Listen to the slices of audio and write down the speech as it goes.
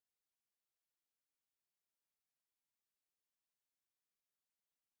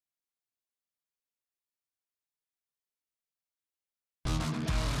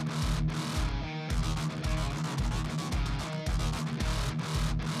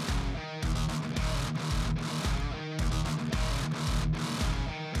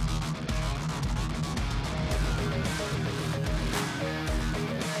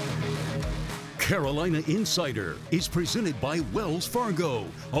Carolina Insider is presented by Wells Fargo,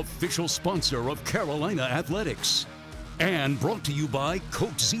 official sponsor of Carolina Athletics. And brought to you by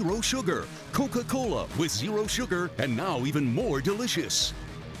Coke Zero Sugar, Coca-Cola with zero sugar and now even more delicious.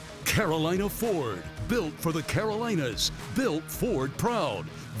 Carolina Ford, built for the Carolinas, built Ford proud.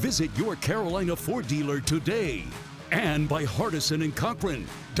 Visit your Carolina Ford dealer today. And by Hardison and Cochran,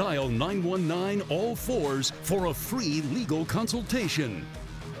 dial 919 all fours for a free legal consultation.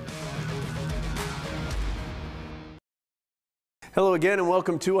 Hello again and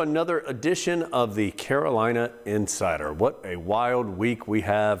welcome to another edition of the Carolina Insider. What a wild week we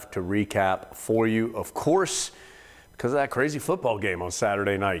have to recap for you. Of course, because of that crazy football game on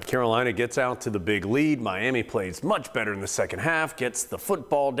Saturday night. Carolina gets out to the big lead. Miami plays much better in the second half, gets the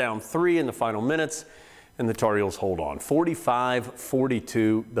football down 3 in the final minutes, and the Tar Heels hold on.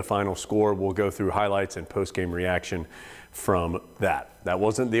 45-42 the final score. We'll go through highlights and post-game reaction from that. That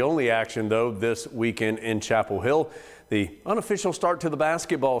wasn't the only action, though, this weekend in Chapel Hill. The unofficial start to the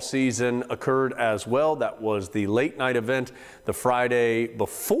basketball season occurred as well. That was the late night event the Friday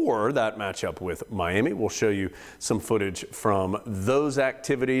before that matchup with Miami. We'll show you some footage from those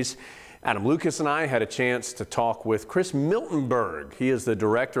activities. Adam Lucas and I had a chance to talk with Chris Miltenberg. He is the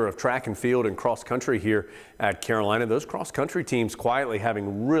director of track and field and cross country here at Carolina. Those cross country teams quietly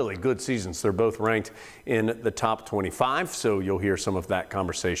having really good seasons. They're both ranked in the top 25, so you'll hear some of that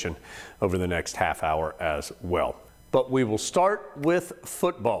conversation over the next half hour as well. But we will start with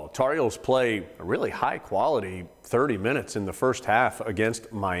football. Tar Heels play a really high-quality 30 minutes in the first half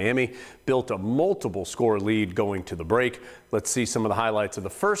against Miami, built a multiple-score lead going to the break. Let's see some of the highlights of the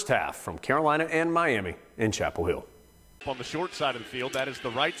first half from Carolina and Miami in Chapel Hill. On the short side of the field, that is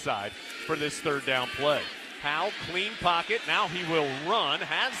the right side for this third down play. Powell, clean pocket. Now he will run,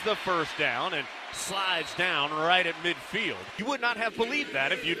 has the first down, and slides down right at midfield. You would not have believed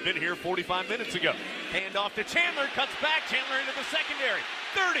that if you'd been here 45 minutes ago. Hand off to Chandler, cuts back, Chandler into the secondary.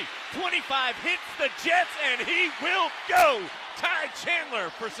 30, 25, hits the Jets, and he will go. Ty Chandler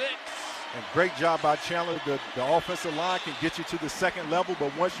for 6. And great job by Chandler. The offensive line can get you to the second level,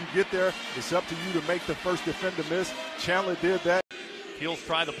 but once you get there, it's up to you to make the first defender miss. Chandler did that. Heels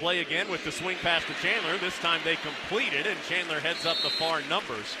try the play again with the swing pass to Chandler. This time they complete it, and Chandler heads up the far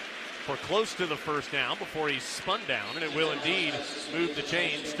numbers for close to the first down before he's spun down, and it will indeed move the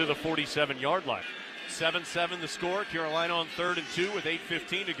chains to the 47-yard line. 7-7 the score. Carolina on 3rd and 2 with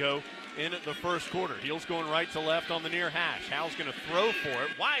 8:15 to go in the first quarter. Heels going right to left on the near hash. Howell's going to throw for it.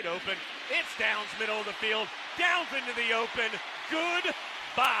 Wide open. It's Downs, middle of the field. Downs into the open.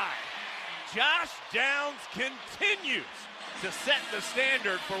 Goodbye. Josh Downs continues to set the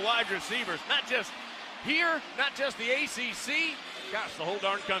standard for wide receivers. Not just here, not just the ACC. Gosh, the whole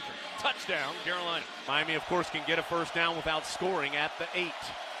darn country. Touchdown, Carolina. Miami, of course, can get a first down without scoring at the 8.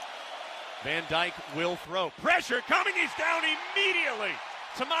 Van Dyke will throw. Pressure coming. He's down immediately.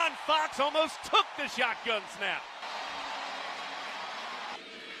 Tamon Fox almost took the shotgun snap.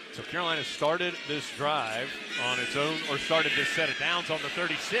 So Carolina started this drive on its own, or started this set of downs on the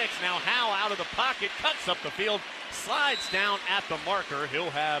 36. Now Howell out of the pocket, cuts up the field, slides down at the marker. He'll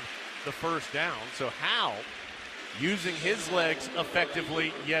have the first down. So Howell using his legs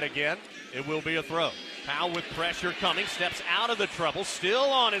effectively yet again. It will be a throw. Powell with pressure coming, steps out of the trouble, still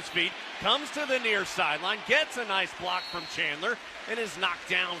on his feet, comes to the near sideline, gets a nice block from Chandler, and is knocked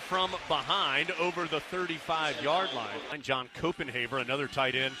down from behind over the 35-yard line. And John Copenhaver, another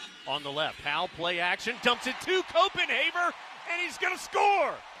tight end on the left. Powell play action, dumps it to Copenhaver, and he's going to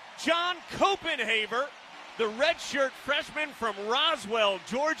score. John Copenhaver, the redshirt freshman from Roswell,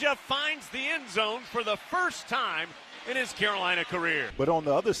 Georgia, finds the end zone for the first time in his Carolina career. But on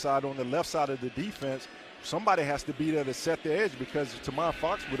the other side, on the left side of the defense, somebody has to be there to set the edge, because Tamon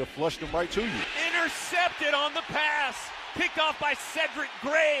Fox would have flushed him right to you. Intercepted on the pass. Picked off by Cedric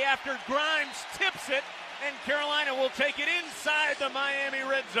Gray after Grimes tips it, and Carolina will take it inside the Miami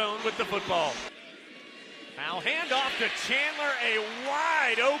red zone with the football. Now hand off to Chandler, a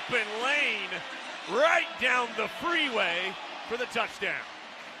wide open lane right down the freeway for the touchdown.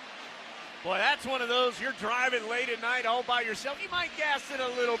 Boy, that's one of those, you're driving late at night all by yourself. You might gas it a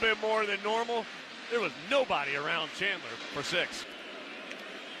little bit more than normal. There was nobody around Chandler for 6.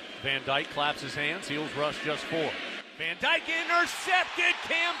 Van Dyke claps his hands. Heels rush just 4. Van Dyke intercepted.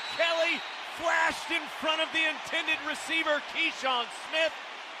 Cam Kelly flashed in front of the intended receiver, Keyshawn Smith,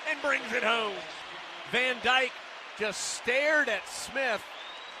 and brings it home. Van Dyke just stared at Smith,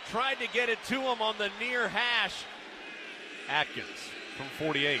 tried to get it to him on the near hash. Atkins from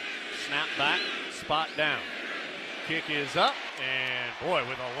 48. Snap back, spot down. Kick is up, and boy,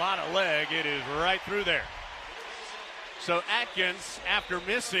 with a lot of leg, it is right through there. So Atkins, after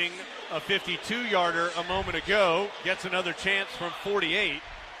missing a 52-yarder a moment ago, gets another chance from 48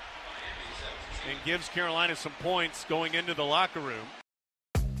 and gives Carolina some points going into the locker room.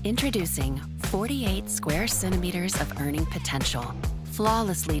 Introducing 48 square centimeters of earning potential.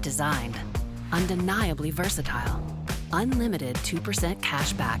 Flawlessly designed, undeniably versatile, unlimited 2%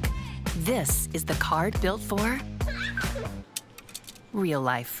 cash back. This is the card built for real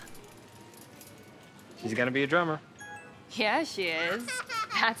life. She's gonna be a drummer. Yeah, she is.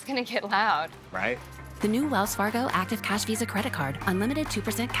 That's gonna get loud. Right? The new Wells Fargo Active Cash Visa credit card. Unlimited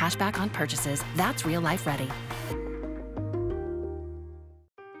 2% cash back on purchases. That's real life ready.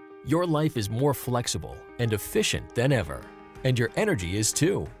 Your life is more flexible and efficient than ever, and your energy is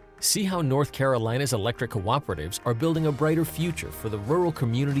too. See how North Carolina's electric cooperatives are building a brighter future for the rural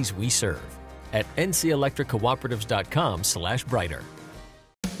communities we serve at ncelectriccooperatives.com/brighter.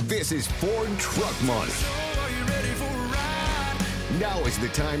 This is Ford Truck Month. Now is the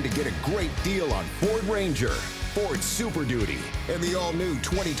time to get a great deal on Ford Ranger, Ford Super Duty, and the all-new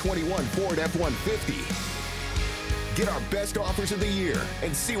 2021 Ford F-150. Get our best offers of the year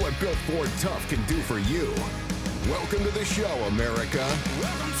and see what Built Ford Tough can do for you. Welcome to the show, America.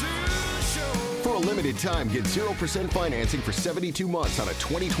 Welcome to the show. For a limited time, get 0% financing for 72 months on a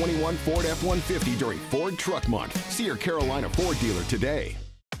 2021 Ford F-150 during Ford Truck Month. See your Carolina Ford dealer today.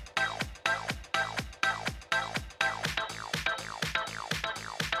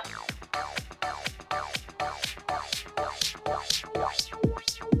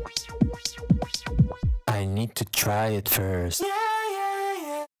 I need to try it first.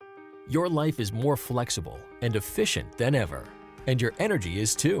 Your life is more flexible and efficient than ever, and your energy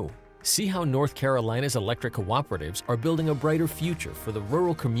is too. See how North Carolina's electric cooperatives are building a brighter future for the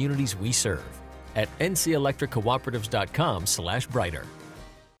rural communities we serve at ncelectriccooperatives.com/brighter.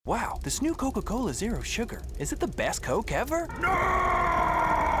 Wow, this new Coca-Cola Zero Sugar. Is it the best Coke ever? No!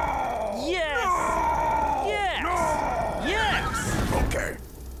 Yes! No! Yes! No! Yes! Okay,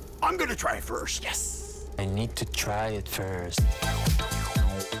 I'm gonna try it first. Yes! I need to try it first.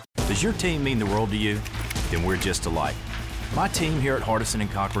 Does your team mean the world to you? Then we're just alike. My team here at Hardison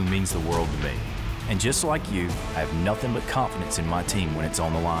 & Cochran means the world to me. And just like you, I have nothing but confidence in my team when it's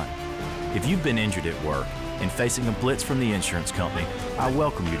on the line. If you've been injured at work and facing a blitz from the insurance company, I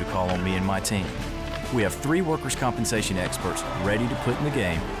welcome you to call on me and my team. We have 3 workers' compensation experts ready to put in the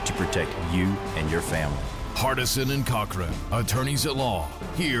game to protect you and your family. Hardison & Cochran, attorneys at law,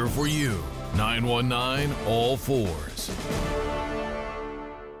 here for you. 919-ALL-4s.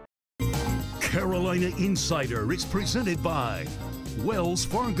 Carolina Insider is presented by Wells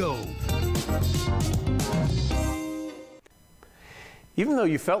Fargo. Even though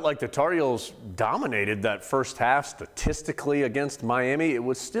you felt like the Tar Heels dominated that first half statistically against Miami, it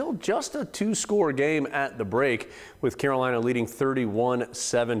was still just a 2-score game at the break, with Carolina leading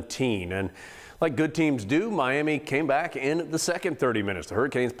 31-17. And like good teams do, Miami came back in the second 30 minutes. The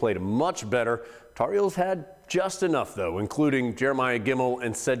Hurricanes played much better. Tar Heels had just enough, though, including Jeremiah Gemmel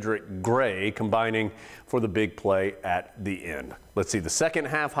and Cedric Gray combining for the big play at the end. Let's see the second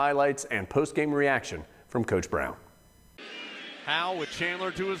half highlights and post-game reaction from Coach Brown. Howe with Chandler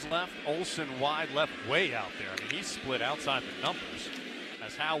to his left, Olsen wide left, way out there. I mean, he's split outside the numbers.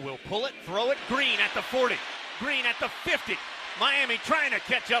 As Howe will pull it, throw it, Green at the 40, Green at the 50. Miami trying to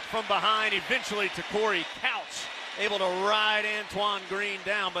catch up from behind, eventually to Corey Couch, able to ride Antoine Green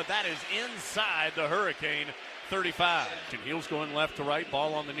down, but that is inside the Hurricane 35. Heels going left to right,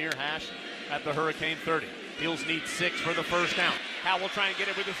 ball on the near hash at the Hurricane 30. Heels need 6 for the first down. Howe will try and get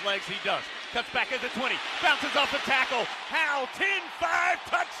it with his legs, he does. Cuts back at the 20, bounces off the tackle. Howe, 10-5,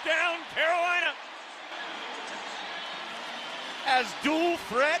 touchdown, Carolina. As dual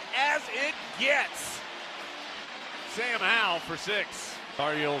threat as it gets. Sam Howe for 6.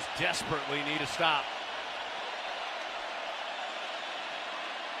 Tar Heels desperately need a stop.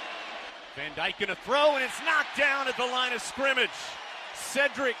 Van Dyke gonna throw, and it's knocked down at the line of scrimmage.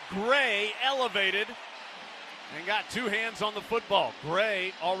 Cedric Gray elevated and got 2 hands on the football.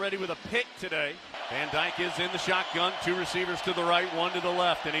 Gray already with a pick today. Van Dyke is in the shotgun, 2 receivers to the right, 1 to the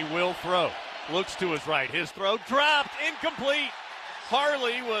left, and he will throw. Looks to his right, his throw dropped, incomplete.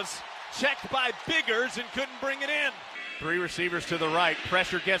 Harley was checked by Biggers and couldn't bring it in. 3 receivers to the right,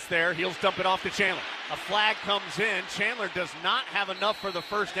 pressure gets there, Heels dump it off to Chandler. A flag comes in, Chandler does not have enough for the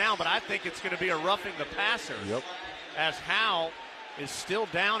first down, but I think it's gonna be a roughing the passer. Yep. As Howe is still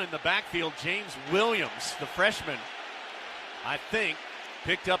down in the backfield. James Williams, the freshman, I think,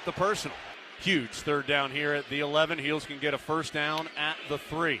 picked up the personal. Huge third down here at the 11. Heels can get a first down at the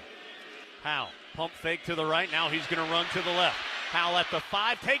 3. Howe, pump fake to the right. Now he's going to run to the left. Howe at the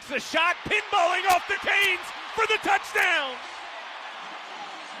 5, takes a shot, pinballing off the Canes. for the touchdown.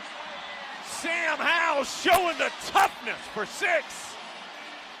 Sam Howell showing the toughness for 6.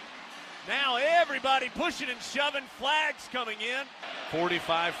 Now everybody pushing and shoving, flags coming in.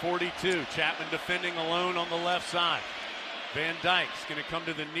 45-42, Chapman defending alone on the left side. Van Dyke's going to come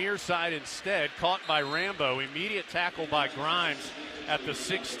to the near side instead, caught by Rambo. Immediate tackle by Grimes at the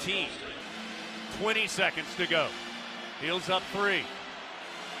 16. 20 seconds to go. Heels up 3.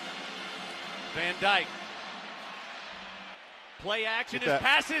 Van Dyke. Play action, his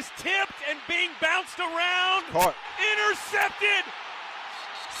pass is tipped and being bounced around. Caught. Intercepted.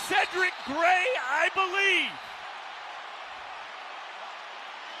 Cedric Gray, I believe.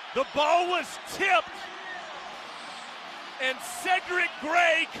 The ball was tipped. And Cedric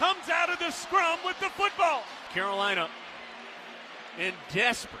Gray comes out of the scrum with the football. Carolina in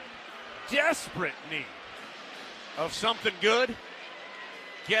desperate need of something good.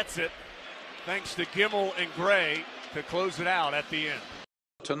 Gets it thanks to Gimmel and Gray to close it out at the end.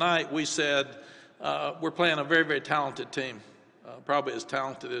 Tonight we said we're playing a very, very talented team. Probably as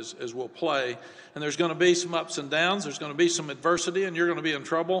talented as we'll play. And there's going to be some ups and downs. There's going to be some adversity, and you're going to be in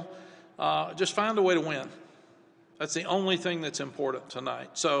trouble. Just find a way to win. That's the only thing that's important tonight.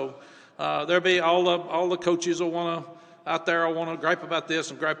 So there'll be all the coaches will want to out there. I want to gripe about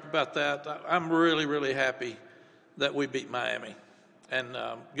this and gripe about that. I'm really, really happy that we beat Miami, and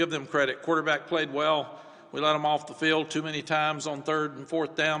give them credit. Quarterback played well. We let them off the field too many times on 3rd and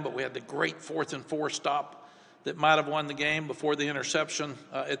 4th down, but we had the great 4th and 4 stop that might have won the game before the interception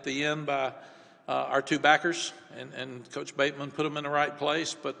at the end by our 2 backers, and Coach Bateman put them in the right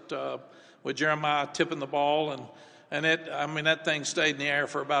place. But with Jeremiah tipping the ball, and that thing stayed in the air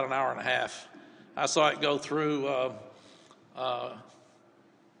for about an hour and a half. I saw it go through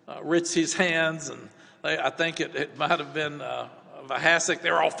Ritzy's hands, and I think it might have been Vahasek.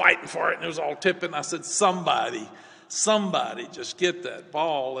 They were all fighting for it, and it was all tipping. I said, somebody just get that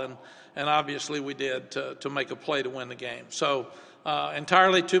ball, and obviously we did to make a play to win the game. So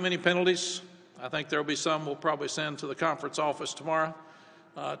entirely too many penalties. I think there will be some we'll probably send to the conference office tomorrow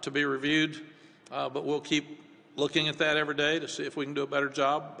to be reviewed, but we'll keep looking at that every day to see if we can do a better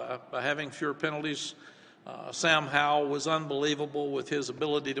job by having fewer penalties. Sam Howell was unbelievable with his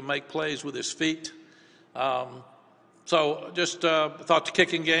ability to make plays with his feet. So just thought the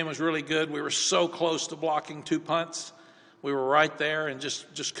kicking game was really good. We were so close to blocking 2 punts. We were right there and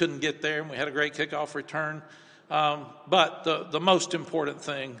just couldn't get there, and we had a great kickoff return. But the most important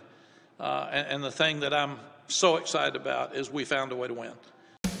thing, and the thing that I'm so excited about, is we found a way to win.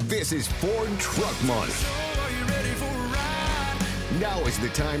 This is Ford Truck Month. Now is the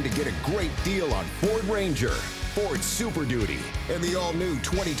time to get a great deal on Ford Ranger, Ford Super Duty, and the all-new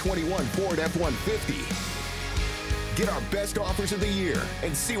 2021 Ford F-150. Get our best offers of the year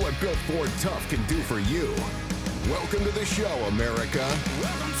and see what Built Ford Tough can do for you. Welcome to the show, America.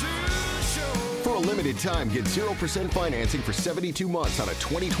 Welcome to the show. For a limited time, get 0% financing for 72 months on a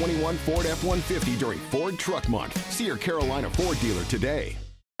 2021 Ford F-150 during Ford Truck Month. See your Carolina Ford dealer today.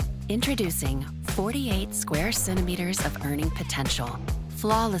 Introducing 48 square centimeters of earning potential.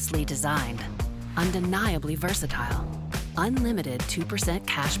 Flawlessly designed. Undeniably versatile. Unlimited 2%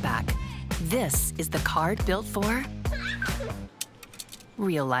 cash back. This is the card built for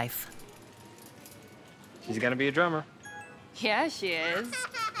real life. She's gonna be a drummer. Yeah, she is.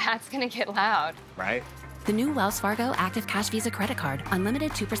 That's gonna get loud. Right? The new Wells Fargo Active Cash Visa credit card.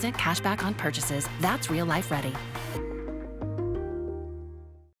 Unlimited 2% cash back on purchases. That's real life ready.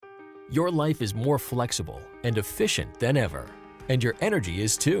 Your life is more flexible and efficient than ever, and your energy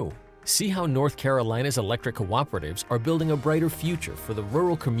is too. See how North Carolina's electric cooperatives are building a brighter future for the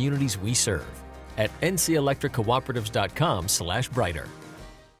rural communities we serve at ncelectriccooperatives.com/brighter.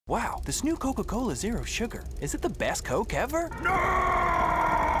 Wow, this new Coca-Cola Zero Sugar. Is it the best Coke ever? No!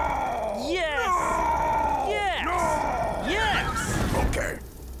 Yes! No! Yes! No! Yes! Okay,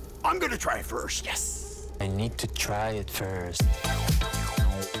 I'm gonna try it first. Yes! I need to try it first.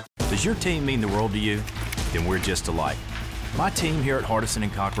 Does your team mean the world to you? Then we're just alike. My team here at Hardison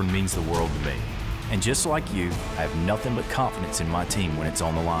and Cochran means the world to me. And just like you, I have nothing but confidence in my team when it's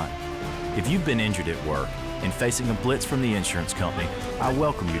on the line. If you've been injured at work and facing a blitz from the insurance company, I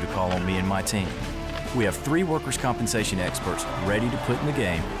welcome you to call on me and my team. We have 3 workers' compensation experts ready to put in the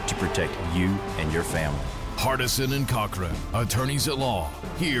game to protect you and your family. Hardison and Cochran, attorneys at law,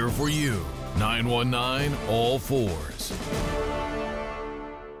 here for you. 919 all fours.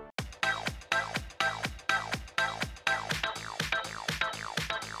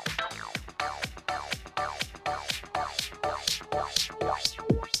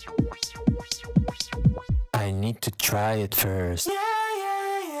 I need to try it first.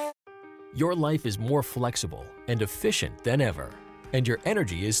 Your life is more flexible and efficient than ever, and your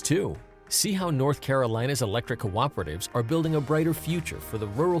energy is too. See how North Carolina's electric cooperatives are building a brighter future for the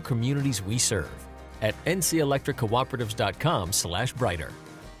rural communities we serve at ncelectriccooperatives.com/brighter.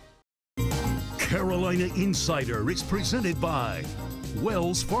 Carolina Insider is presented by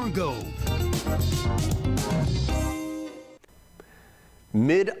Wells Fargo.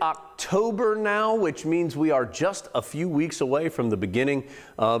 Mid-October now, which means we are just a few weeks away from the beginning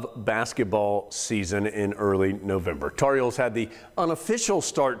of basketball season in early November. Tar Heels had the unofficial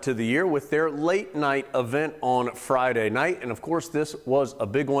start to the year with their late night event on Friday night. And of course, this was a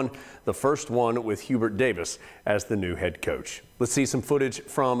big one, the first one with Hubert Davis as the new head coach. Let's see some footage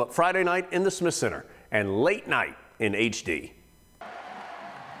from Friday night in the Smith Center and late night in HD.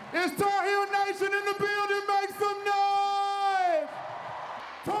 It's Tar Heel Nation in the building, make some noise!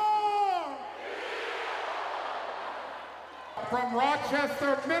 Tar! From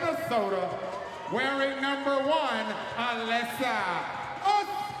Rochester, Minnesota, wearing number 1, Alessa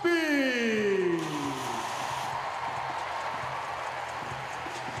Usby.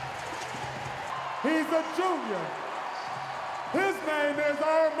 He's a junior. His name is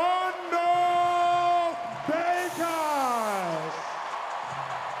Armando Bacot.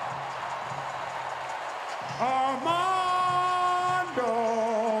 Armando.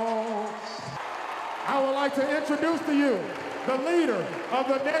 I would like to introduce to you the leader of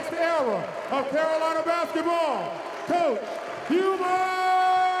the next era of Carolina basketball, Coach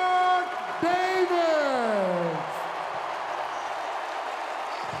Hubert Davis.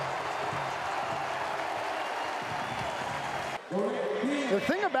 The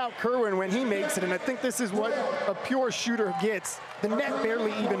thing about Kerwin when he makes it, and I think this is what a pure shooter gets, the net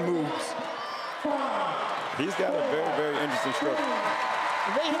barely even moves. He's got a very, very interesting stroke.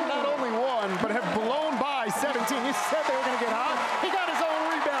 They have not only won, but have blown by 17. You said they were going to get hot. He got his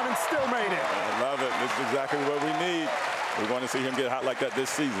own rebound and still made it. I love it. This is exactly what we need. We want to see him get hot like that this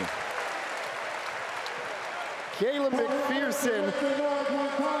season. Caleb McPherson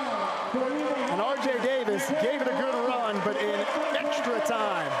and R.J. Davis gave it a good run, but in extra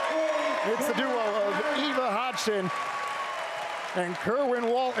time. It's the duo of Eva Hodgson and Kerwin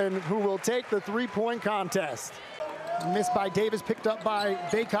Walton, who will take the three-point contest. Missed by Davis, picked up by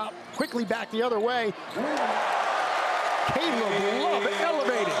Bacot, quickly back the other way. Caleb Love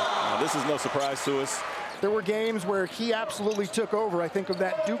elevating. This is no surprise to us. There were games where he absolutely took over. I think of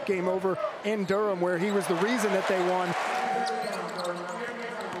that Duke game over in Durham where he was the reason that they won.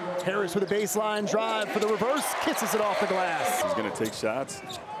 Harris with a baseline drive for the reverse, kisses it off the glass. He's going to take shots.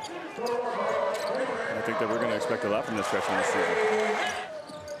 I think that we're going to expect a lot from this freshman this season.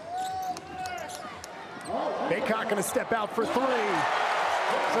 Bacot going to step out for 3.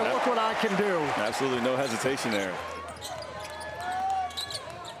 So look what I can do. Absolutely no hesitation there.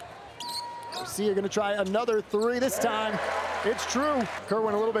 Garcia going to try another 3 this time. It's true.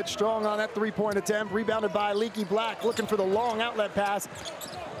 Kerwin a little bit strong on that three-point attempt. Rebounded by Leaky Black, looking for the long outlet pass.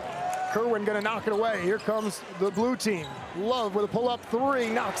 Kerwin going to knock it away. Here comes the blue team. Love with a pull-up 3,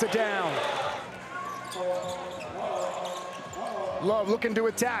 knocks it down. Love looking to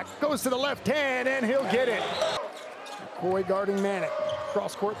attack, goes to the left hand, and he'll get it. McCoy guarding Manick.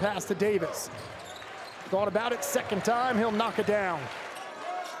 Cross-court pass to Davis. Thought about it, second time, he'll knock it down.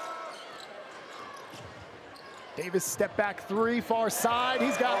 Davis step back 3, far side.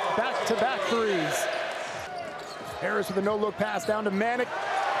 He's got back-to-back 3s. Harris with a no-look pass down to Manick.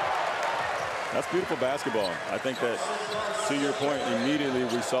 That's beautiful basketball. I think that, to your point, immediately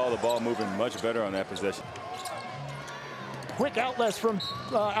we saw the ball moving much better on that possession. Quick outlet from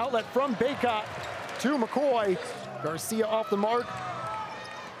Bacot to McCoy. Garcia off the mark.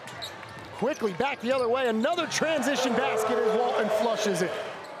 Quickly back the other way. Another transition basket as Walton flushes it.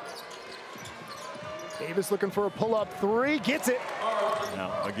 Davis looking for a pull-up 3, gets it.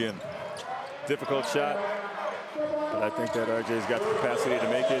 Now, again, difficult shot, but I think that RJ's got the capacity to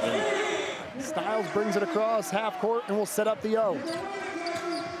make it. And Styles brings it across half court and will set up the O.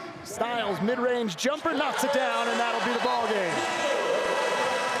 Styles, mid-range jumper, knocks it down, and that'll be the ball game.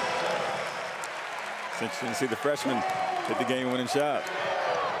 It's interesting to see the freshman hit the game-winning shot.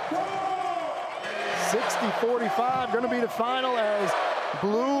 60-45, going to be the final as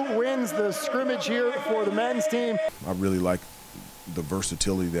Blue wins the scrimmage here for the men's team. I really like the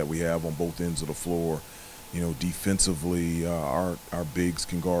versatility that we have on both ends of the floor. You know, defensively, our bigs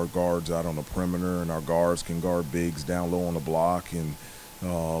can guard guards out on the perimeter, and our guards can guard bigs down low on the block. And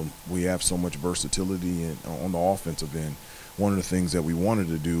we have so much versatility on the offensive end. One of the things that we wanted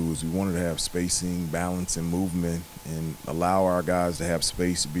to do is we wanted to have spacing, balance, and movement, and allow our guys to have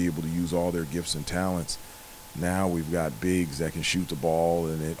space to be able to use all their gifts and talents. Now we've got bigs that can shoot the ball,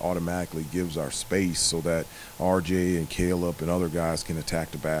 and it automatically gives our space so that RJ and Caleb and other guys can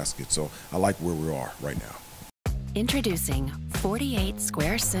attack the basket. So I like where we are right now. Introducing 48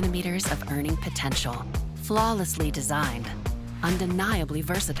 square centimeters of earning potential. Flawlessly designed, undeniably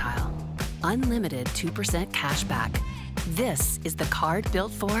versatile, unlimited 2% cash back. This is the card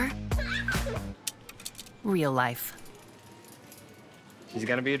built for real life. She's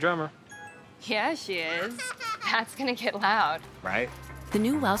gonna be a drummer. Yeah, she is. That's gonna get loud. Right? The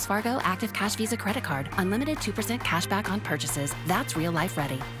new Wells Fargo Active Cash Visa credit card. Unlimited 2% cash back on purchases. That's real life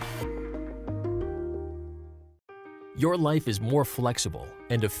ready. Your life is more flexible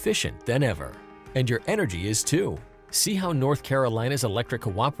and efficient than ever, and your energy is too. See how North Carolina's electric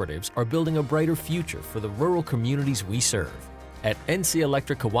cooperatives are building a brighter future for the rural communities we serve at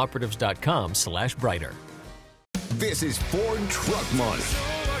ncelectriccooperatives.com/brighter. This is Ford Truck Month.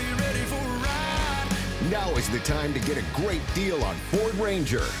 Now is the time to get a great deal on Ford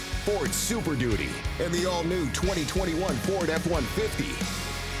Ranger, Ford Super Duty, and the all-new 2021 Ford F-150.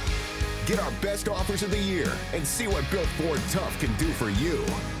 Get our best offers of the year and see what Built Ford Tough can do for you.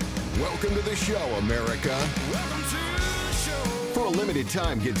 Welcome to the show, America. Welcome to the show. For a limited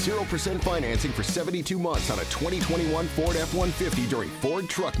time, get 0% financing for 72 months on a 2021 Ford F-150 during Ford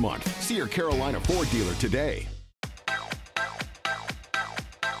Truck Month. See your Carolina Ford dealer today.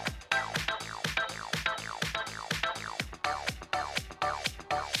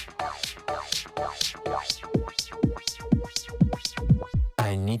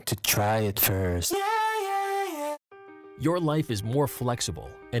 I need to try it first. Your life is more flexible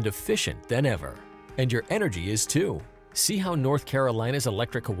and efficient than ever, and your energy is too. See how North Carolina's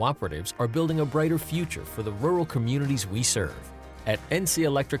electric cooperatives are building a brighter future for the rural communities we serve at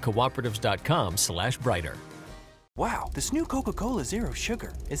ncelectriccooperatives.com/brighter. Wow, this new Coca-Cola Zero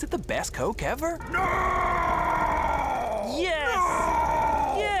Sugar. Is it the best Coke ever? No! Yes!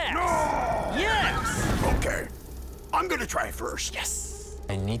 No! Yes! No! Yes! Okay, I'm gonna try first. Yes!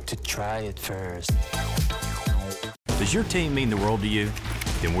 I need to try it first. Does your team mean the world to you?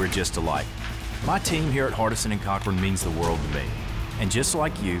 Then we're just alike. My team here at Hardison and Cochran means the world to me. And just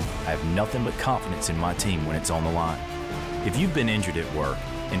like you, I have nothing but confidence in my team when it's on the line. If you've been injured at work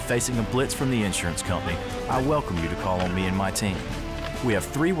and facing a blitz from the insurance company, I welcome you to call on me and my team. We have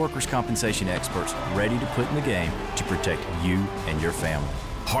 3 workers' compensation experts ready to put in the game to protect you and your family.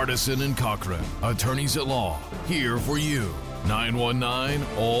 Hardison and Cochran, attorneys at law, here for you. 919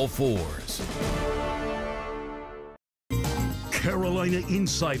 all fours. Carolina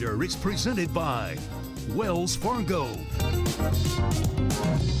Insider is presented by Wells Fargo.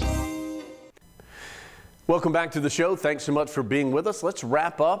 Welcome back to the show. Thanks so much for being with us. Let's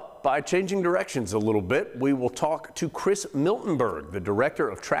wrap up by changing directions a little bit. We will talk to Chris Miltenberg, the Director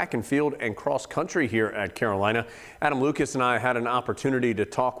of Track and Field and Cross Country here at Carolina. Adam Lucas and I had an opportunity to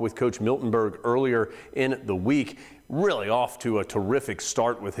talk with Coach Miltenberg earlier in the week. Really off to a terrific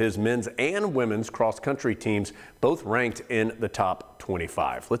start with his men's and women's cross country teams, both ranked in the top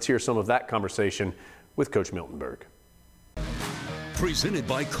 25. Let's hear some of that conversation with Coach Miltenberg. Presented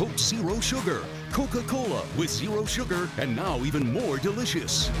by Coke Zero Sugar, Coca-Cola with zero sugar and now even more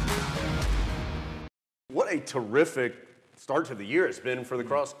delicious. What a terrific start to the year it's been for the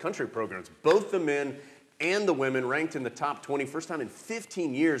cross country programs. Both the men and the women ranked in the top 20. First time in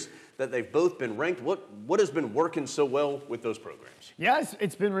 15 years that they've both been ranked. What has been working so well with those programs? Yeah,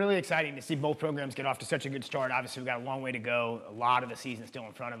 it's been really exciting to see both programs get off to such a good start. Obviously, we've got a long way to go. A lot of the season still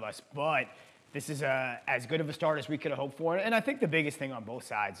in front of us, but this is as good of a start as we could have hoped for. And I think the biggest thing on both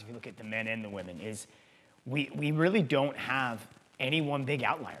sides, if you look at the men and the women, is we really don't have any one big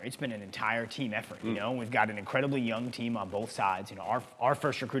outlier. It's been an entire team effort, you know. We've got an incredibly young team on both sides. You know, our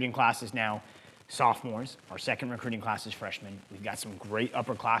first recruiting class is now sophomores. Our second recruiting class is freshmen. We've got some great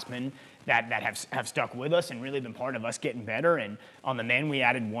upperclassmen that have stuck with us and really been part of us getting better. And on the men, we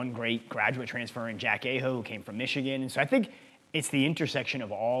added one great graduate transfer in Jack Aho, who came from Michigan. And so I think it's the intersection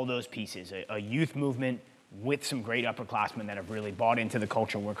of all those pieces, a youth movement with some great upperclassmen that have really bought into the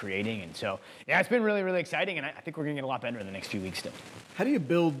culture we're creating. And so, yeah, it's been really, really exciting, and I think we're going to get a lot better in the next few weeks still. How do you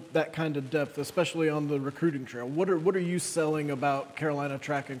build that kind of depth, especially on the recruiting trail? What are you selling about Carolina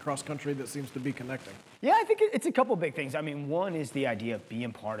track and cross country that seems to be connecting? Yeah, I think it's a couple big things. I mean, one is the idea of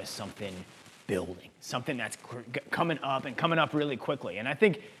being part of something building, something that's coming up really quickly. And I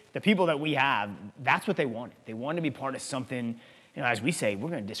think the people that we have, that's what they wanted. They wanted to be part of something. You know, as we say, we're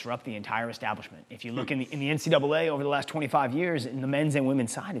going to disrupt the entire establishment. If you look in the NCAA over the last 25 years, in the men's and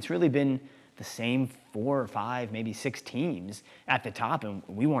women's side, it's really been the same 4 or 5, maybe 6 teams at the top, and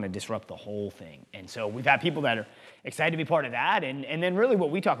we want to disrupt the whole thing. And so we've had people that are excited to be part of that, and then really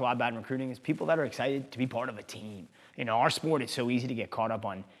what we talk a lot about in recruiting is people that are excited to be part of a team. You know, our sport is so easy to get caught up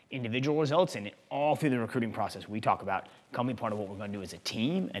on individual results, and all through the recruiting process we talk about come be part of what we're going to do as a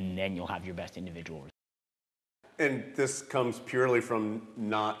team, and then you'll have your best individual results. And this comes purely from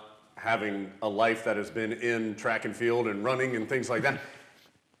not having a life that has been in track and field and running and things like that.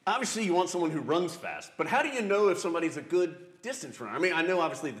 Obviously, you want someone who runs fast, but how do you know if somebody's a good distance runner? I mean, I know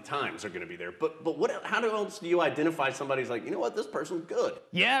obviously the times are going to be there, but how else do you identify somebody's like, you know what, this person's good?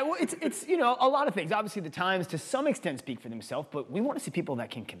 Yeah, well, it's you know, a lot of things. Obviously, the times to some extent speak for themselves, but we want to see people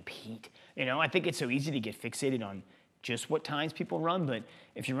that can compete. You know, I think it's so easy to get fixated on just what times people run, but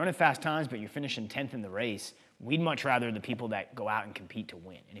if you're running fast times but you're finishing 10th in the race, we'd much rather the people that go out and compete to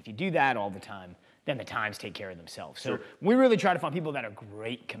win. And if you do that all the time, then the times take care of themselves. So we really try to find people that are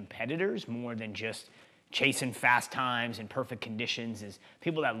great competitors more than just chasing fast times and perfect conditions, is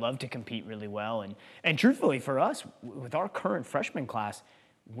people that love to compete really well. And truthfully for us, with our current freshman class,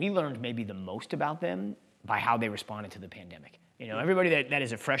 we learned maybe the most about them by how they responded to the pandemic. You know, everybody that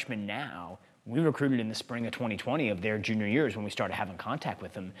is a freshman now, we recruited in the spring of 2020 of their junior years when we started having contact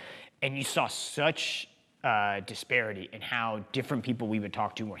with them. And you saw such disparity in how different people we would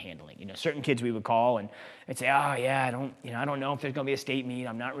talk to were handling. You know, certain kids we would call and say, oh yeah, I don't know if there's going to be a state meet.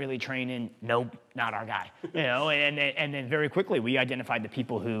 I'm not really training. Nope, not our guy. You know, and then very quickly we identified the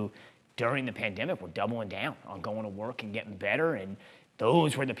people who during the pandemic were doubling down on going to work and getting better, and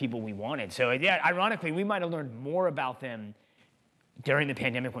those were the people we wanted. So yeah, ironically, we might have learned more about them during the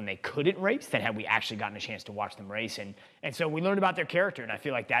pandemic when they couldn't race than had we actually gotten a chance to watch them race. And so we learned about their character, and I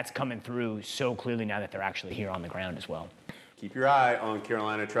feel like that's coming through so clearly now that they're actually here on the ground as well. Keep your eye on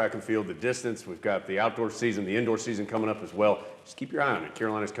Carolina track and field, the distance. We've got the outdoor season, the indoor season coming up as well. Just keep your eye on it.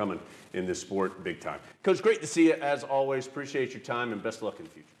 Carolina's coming in this sport big time. Coach, great to see you as always. Appreciate your time and best of luck in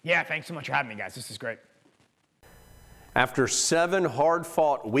the future. Yeah, thanks so much for having me, guys. This is great. After 7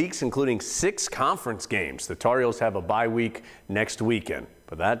 hard-fought weeks, including 6 conference games, the Tar Heels have a bye week next weekend.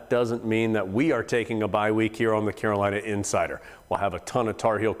 But that doesn't mean that we are taking a bye week here on the Carolina Insider. We'll have a ton of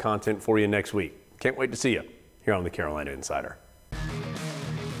Tar Heel content for you next week. Can't wait to see you here on the Carolina Insider.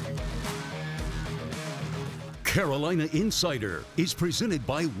 Carolina Insider is presented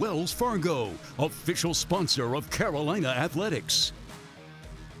by Wells Fargo, official sponsor of Carolina Athletics.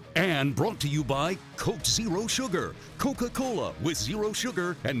 And brought to you by Coke Zero Sugar, Coca-Cola with zero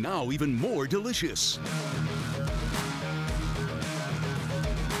sugar and now even more delicious.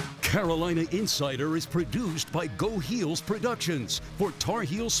 Carolina Insider is produced by Go Heels Productions for Tar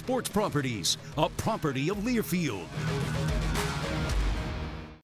Heel Sports Properties, a property of Learfield.